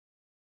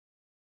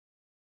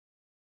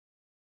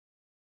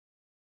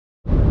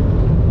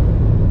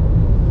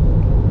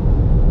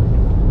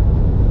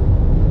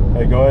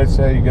guys,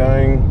 how you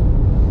going?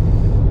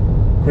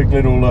 Quick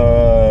little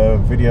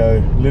video,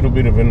 little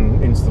bit of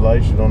an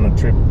installation on a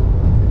trip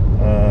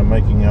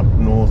making up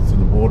north to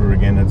the border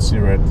again at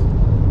Siret.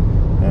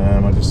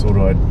 I just thought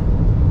I'd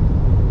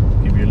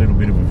give you a little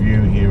bit of a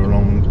view here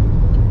along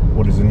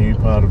what is a new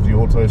part of the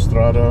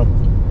autostrada.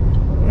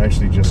 I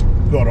actually just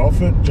got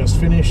off it, just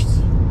finished.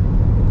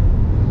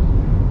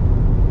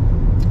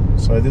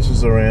 So this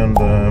is around,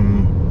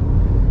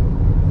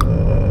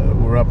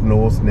 we're up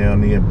north now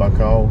near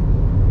Bacau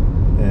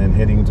and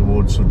heading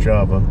towards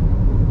Suceava.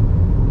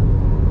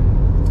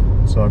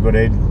 So I've got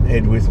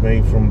Ed with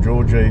me from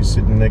Georgia. He's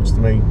sitting next to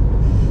me,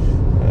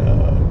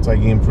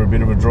 taking him for a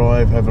bit of a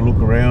drive, have a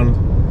look around.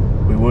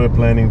 We were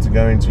planning to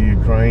go into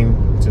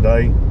Ukraine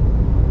today,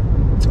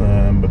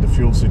 but the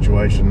fuel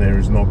situation there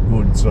is not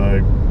good,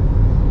 so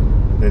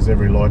there's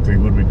every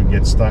likelihood we could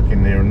get stuck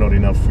in there and not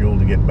enough fuel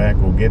to get back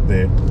or get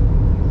there.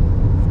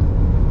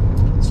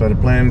 So the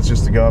plan is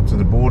just to go up to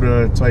the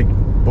border,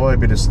 buy a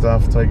bit of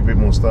stuff, take a bit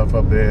more stuff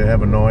up there,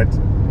 have a night,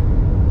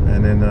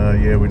 and then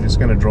yeah, we're just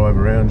going to drive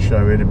around,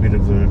 show Ed a bit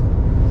of the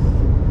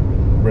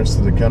rest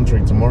of the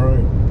country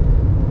tomorrow.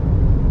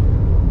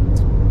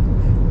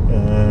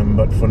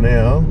 But for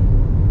now,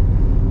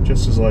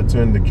 just as I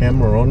turned the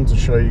camera on to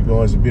show you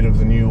guys a bit of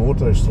the new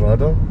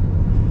autostrada,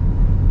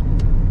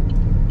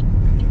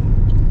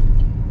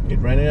 it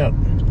ran out.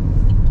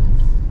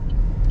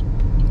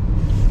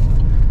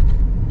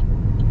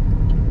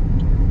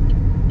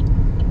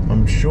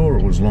 I'm sure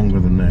it was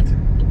longer than that.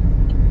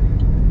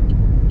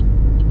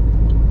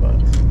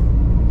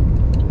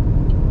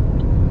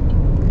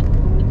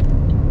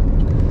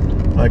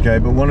 Okay,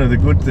 but one of the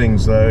good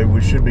things though, we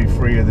should be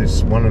free of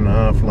this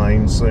 1.5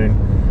 lane soon.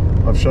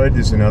 I've showed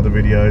this in other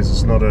videos.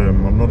 It's not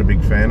I'm not a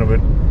big fan of it.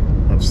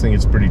 I just think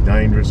it's pretty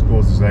dangerous,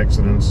 causes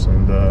accidents,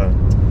 and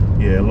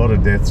yeah, a lot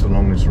of deaths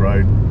along this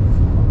road.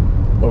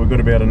 But we've got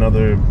about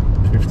another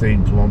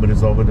 15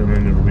 kilometers of it, and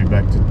then it'll be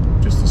back to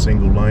just a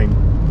single lane.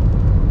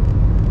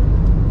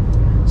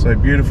 So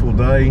beautiful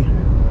day.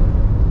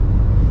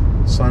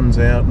 Sun's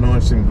out,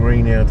 nice and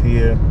green out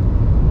here.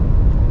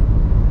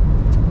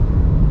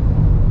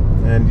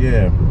 And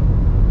yeah,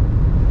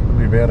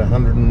 probably about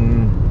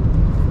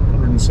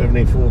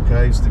 174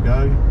 k's to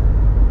go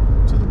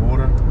to the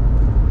border.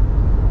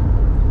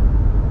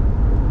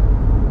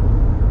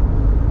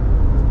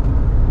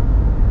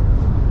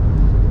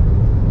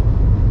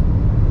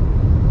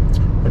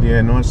 But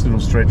yeah, nice little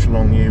stretch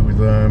along here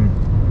with I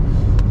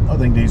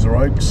think these are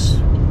oaks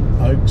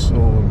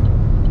or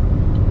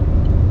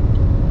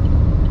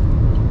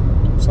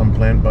some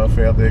plant buff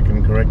out there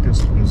can correct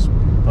us, because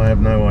I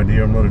have no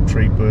idea. I'm not a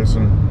tree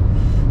person.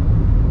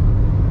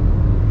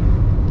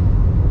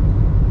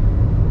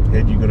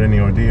 Ed, you got any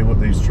idea what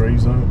these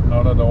trees are?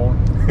 Not at all.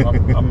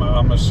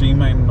 I'm a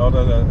seaman, not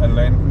a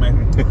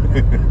landman.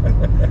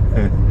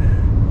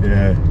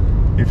 Yeah,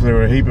 if there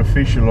were a heap of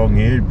fish along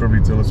here, you'd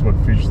probably tell us what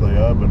fish they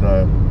are, but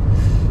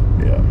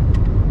yeah.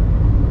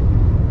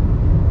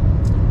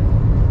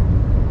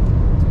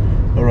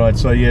 Alright,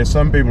 so yeah,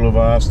 some people have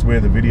asked where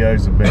the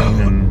videos have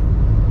been and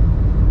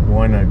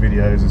why no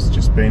videos. It's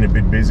just been a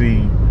bit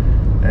busy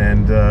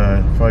and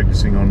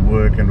focusing on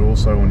work and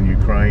also on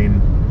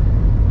Ukraine.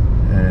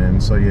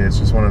 And so yeah, it's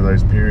just one of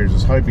those periods. I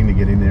was hoping to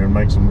get in there and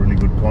make some really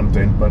good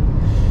content, but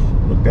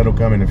look, that'll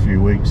come in a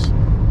few weeks.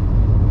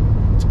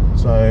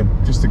 So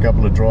just a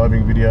couple of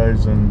driving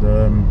videos and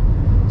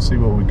see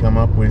what we come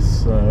up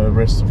with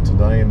rest of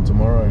today and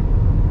tomorrow.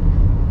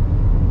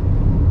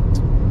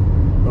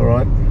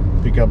 Alright,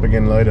 pick up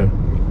again later.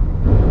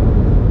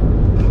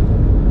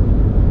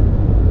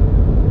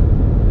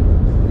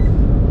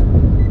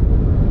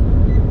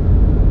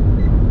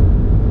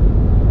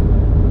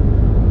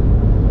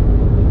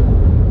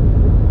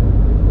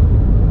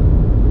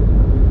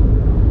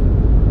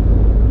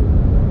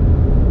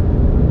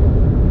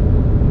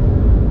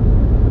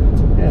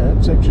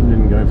 Section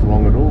didn't go for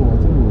long at all. I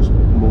thought it was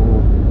more.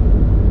 I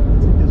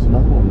think there's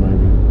another one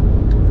maybe.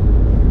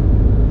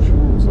 I'm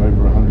sure it was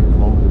over 100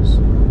 kilometers.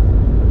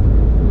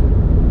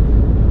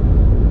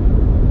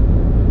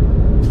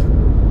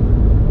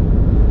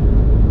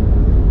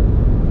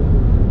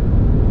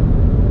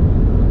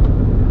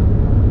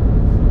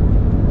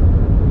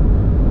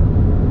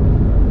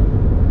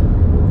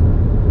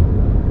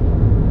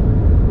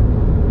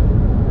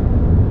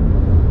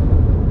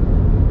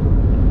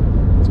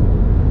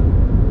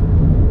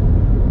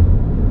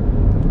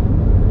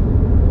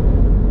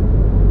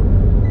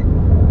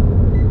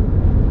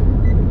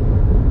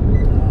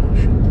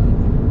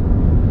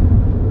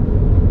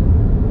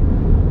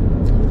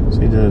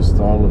 The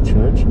style of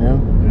church now.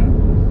 Yeah.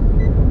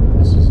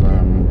 This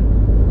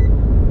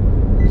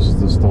is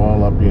the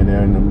style up here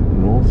now in the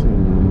north,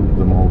 in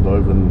the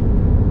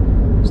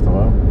Moldovan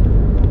style.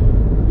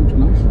 Looks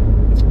nice.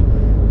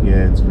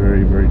 Yeah, it's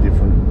very, very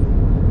different.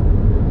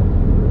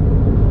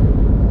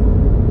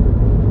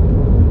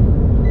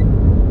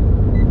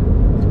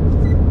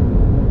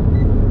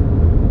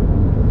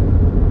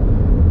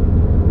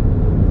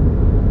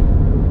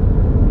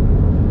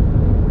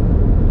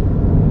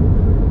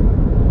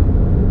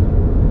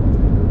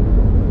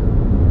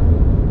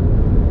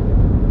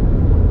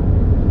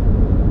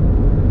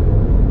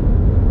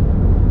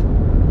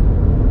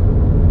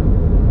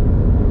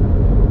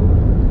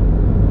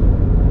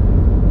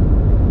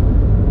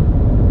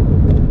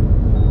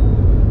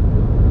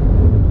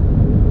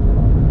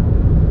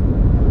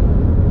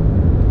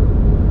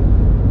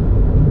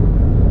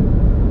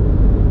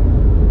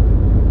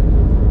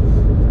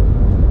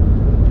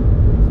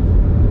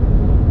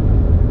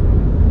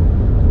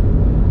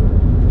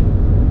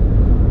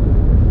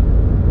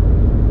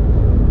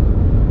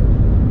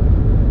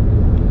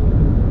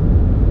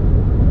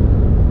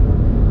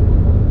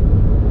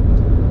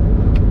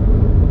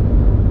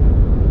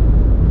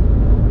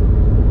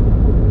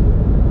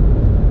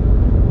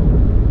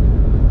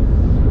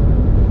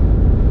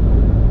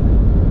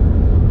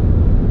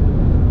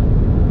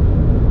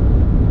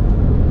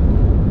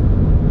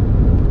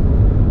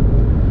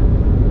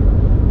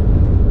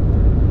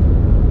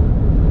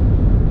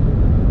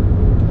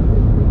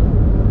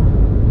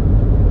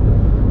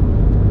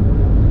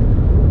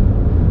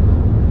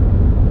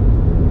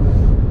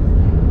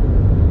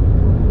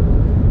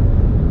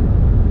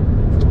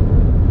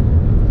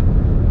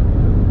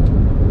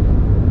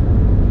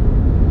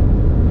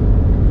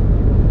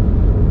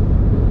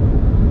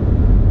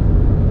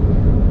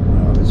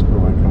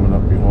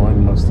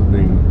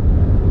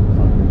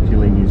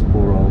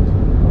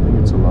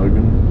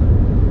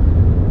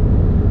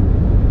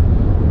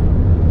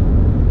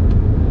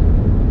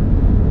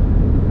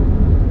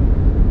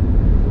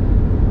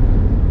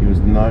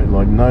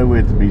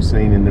 nowhere to be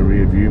seen in the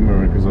rear view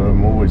mirror because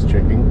I'm always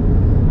checking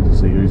to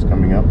see who's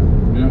coming up.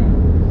 Yeah.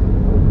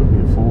 Oh, it could be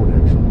a Ford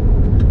actually.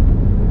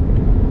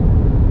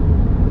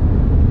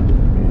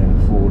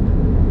 Yeah, Ford.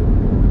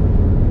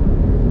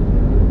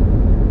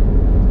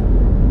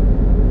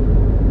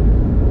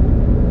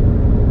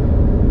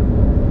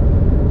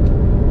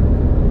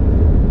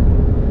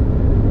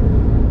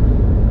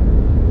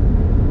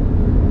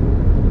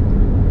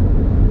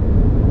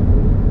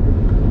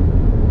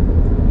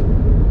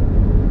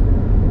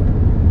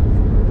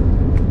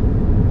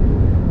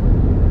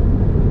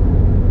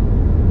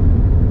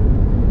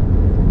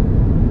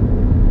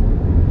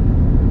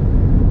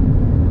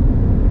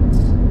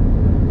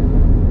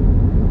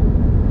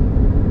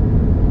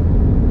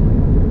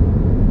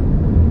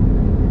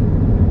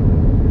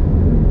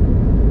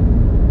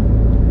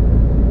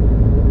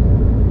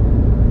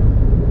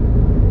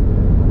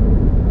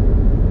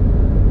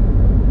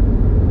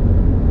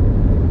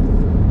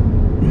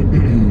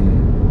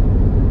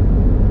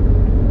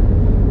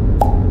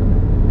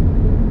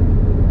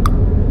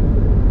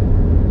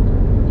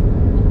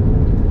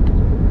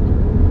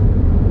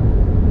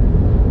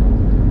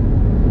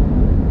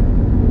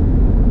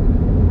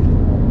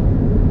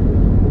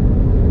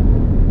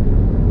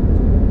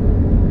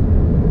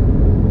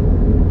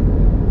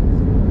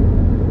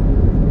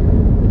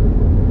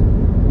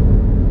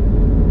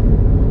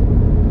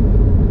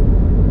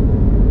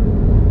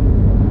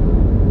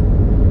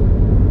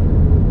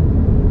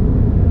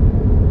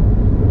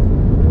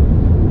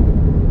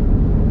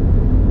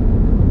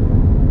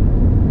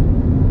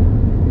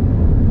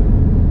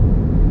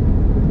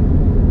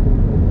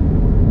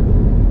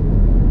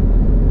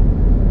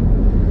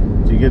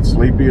 Get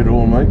sleepy at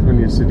all, mate, when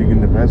you're sitting in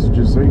the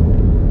passenger seat?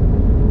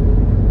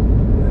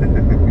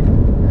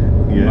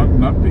 Yeah.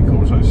 Not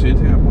because I sit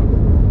here, but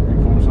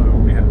because I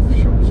only have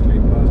short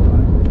sleep last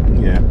night.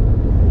 Yeah.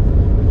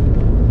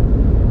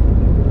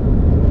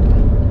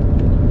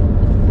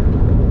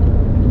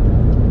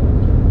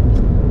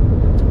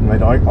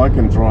 Mate, I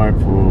can drive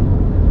for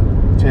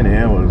 10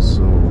 hours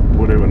or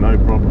whatever, no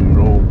problem at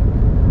all.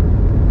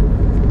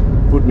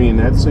 Put me in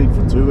that seat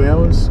for 2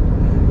 hours,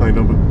 mate,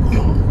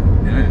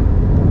 Yeah.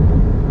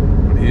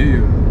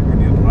 Here, when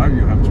you drive,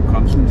 you have to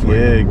concentrate.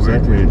 yeah,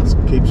 exactly. It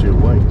keeps you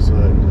awake. So,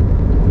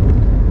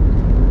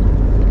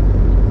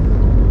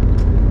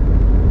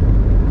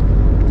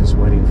 just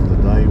waiting for the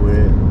day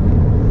where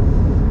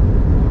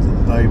the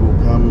day will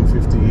come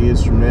 50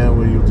 years from now,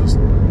 where you'll just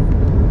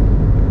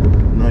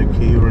no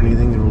key or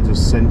anything. It'll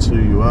just sense who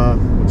you are,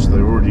 which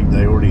they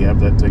already have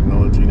that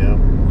technology now.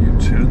 You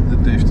tell the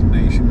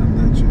destination, and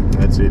that's it.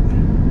 That's it.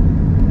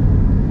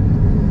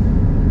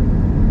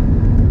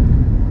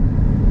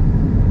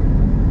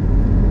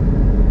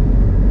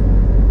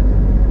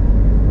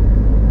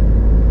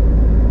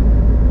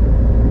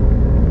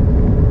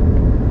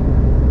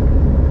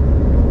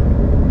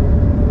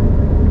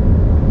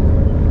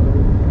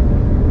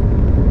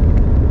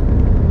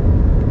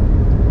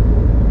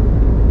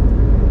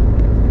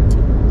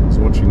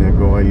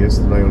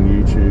 Yesterday on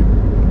YouTube,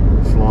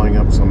 flying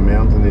up some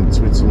mountain in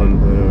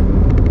Switzerland.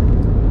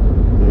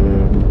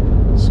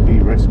 The ski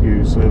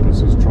rescue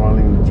service is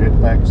trialling the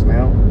jetpacks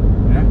now.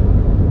 Yeah.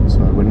 So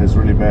when there's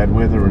really bad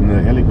weather and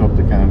the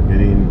helicopter can't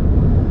get in,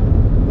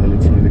 they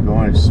literally, the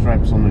guy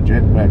straps on the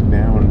jetpack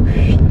now and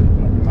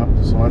up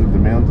the side of the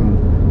mountain.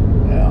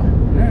 Wow.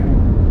 Yeah.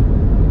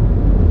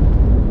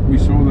 We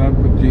saw that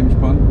with James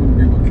Bond when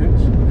we were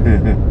kids.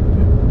 Yeah.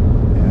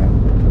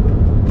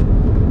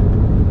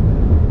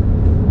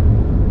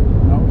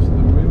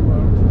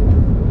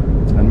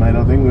 And mate,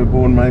 I think we're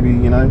born maybe,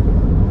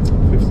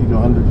 50 to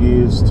 100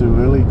 years too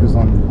early, because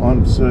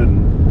I'm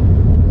certain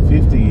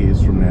 50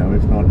 years from now,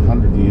 if not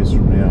 100 years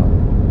from now,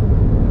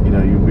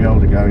 you'll be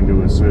able to go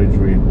into a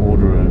surgery and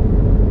order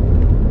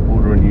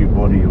a new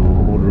body or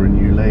order a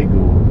new leg,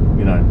 or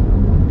I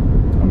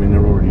mean,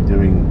 they're already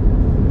doing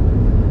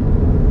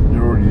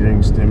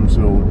stem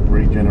cell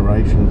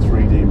regeneration,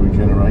 3D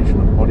regeneration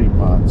of body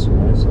parts, so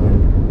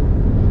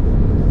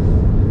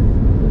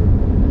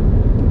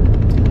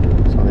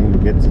I think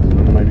you'll get to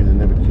maybe they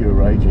never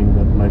cure aging,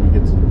 but maybe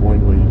get to the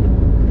point where you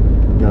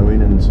can go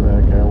in and say,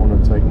 okay, I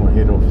want to take my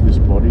head off this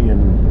body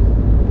and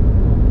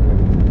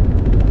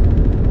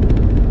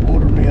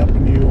order me up a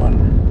new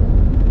one.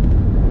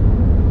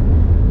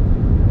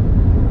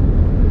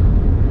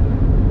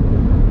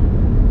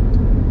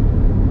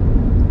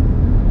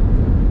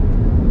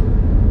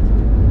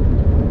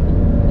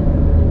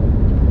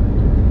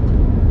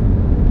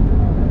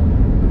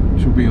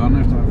 To be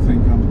honest, I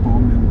think I'm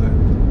born in the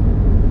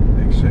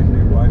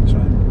exactly right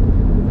time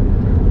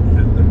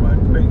and the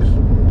right place.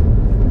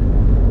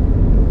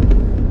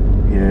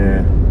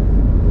 Yeah,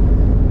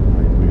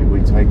 we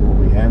take what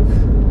we have.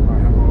 I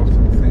have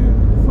often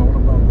thought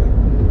about that.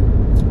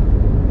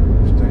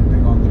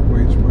 Standing on the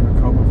bridge with a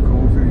cup of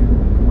coffee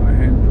in my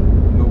hand,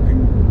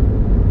 looking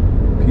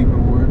people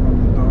work on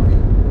the dock,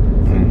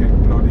 thinking,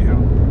 bloody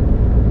hell,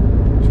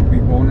 to be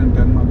born in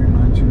Denmark in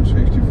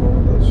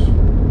 1964,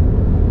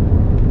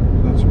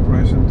 that's a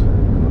present,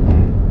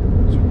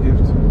 that's a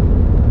gift.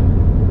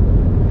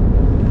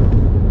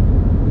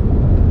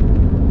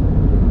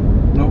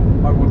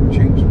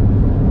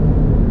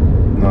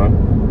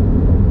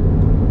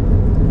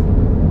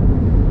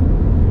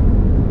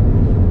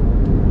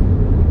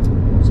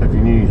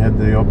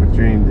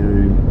 opportunity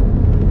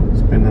to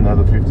spend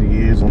another 50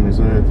 years on this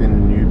earth in a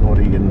new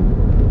body and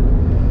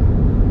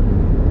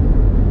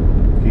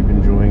keep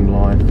enjoying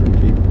life and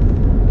keep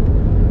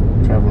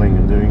travelling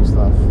and doing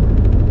stuff.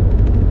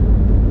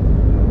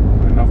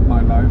 I love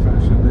my life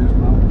as it is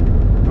now.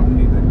 Don't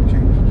need any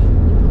changes.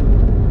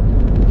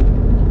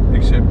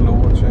 Except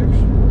lower tax.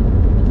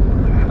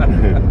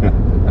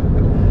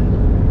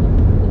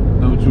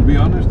 No, to be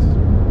honest,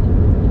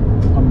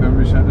 I'm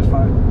very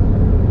satisfied.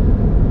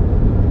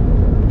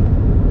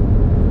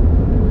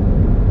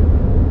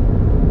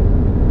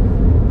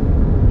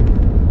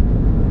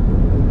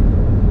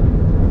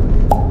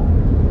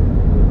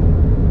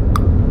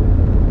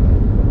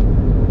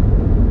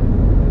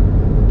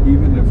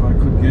 Even if I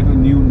could get a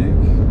new neck,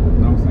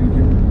 no thank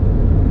you.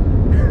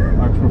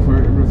 I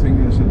prefer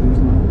everything as it is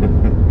now.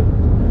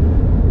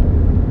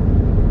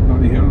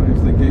 Bloody hell,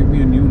 if they gave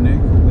me a new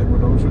neck, they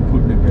would also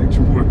put me back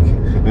to work.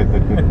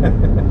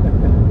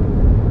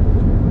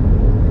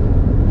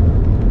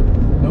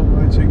 No,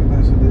 I take it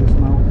as it is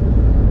now.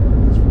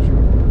 That's for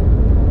sure.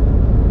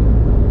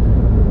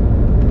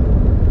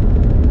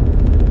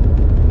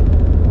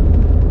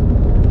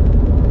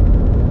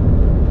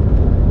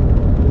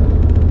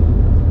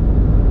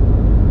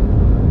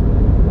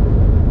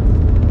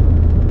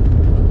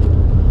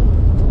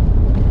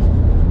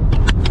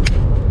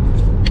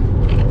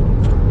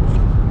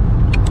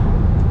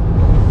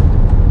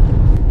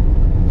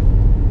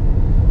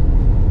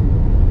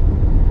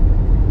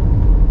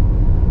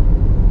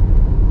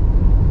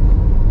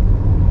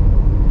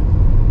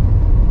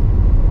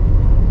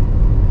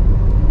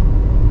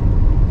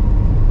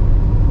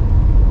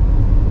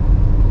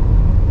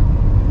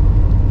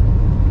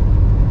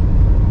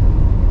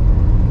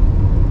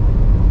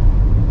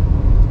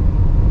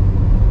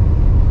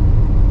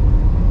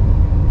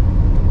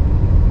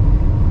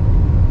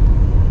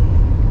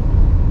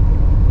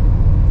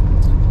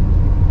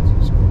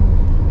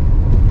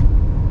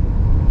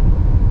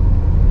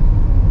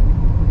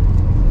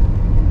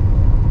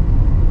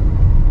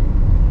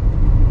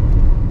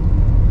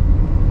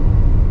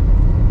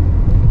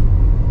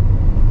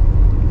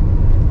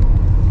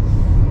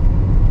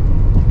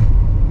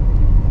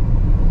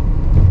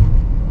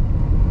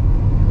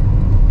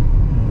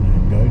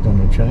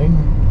 Chain,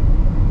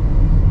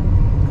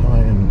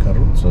 Cayenne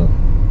Carrozza.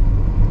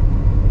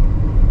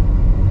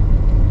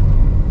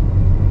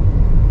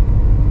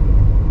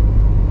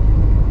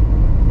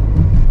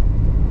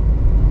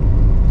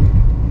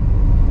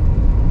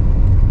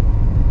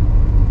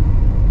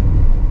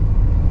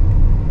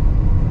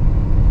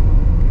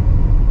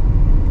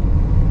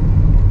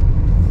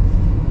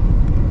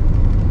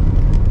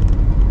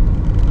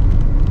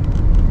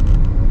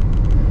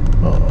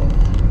 Oh,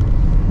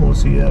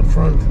 horsey out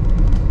front.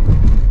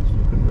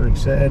 Very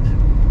sad.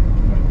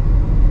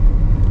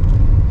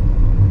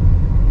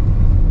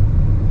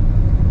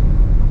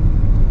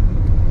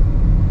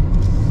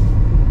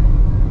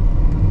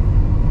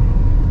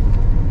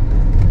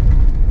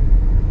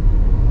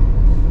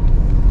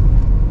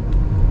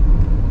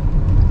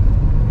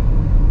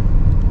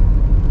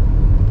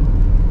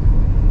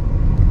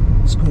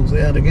 School's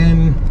out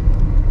again.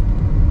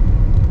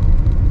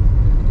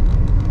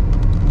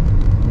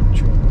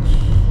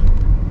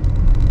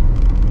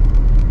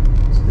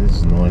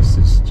 Nice.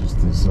 It's just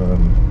this,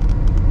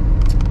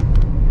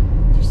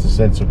 just a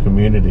sense of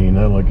community, you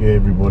know, like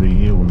everybody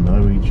here will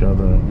know each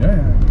other.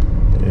 Yeah.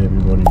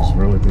 Everybody's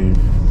relative.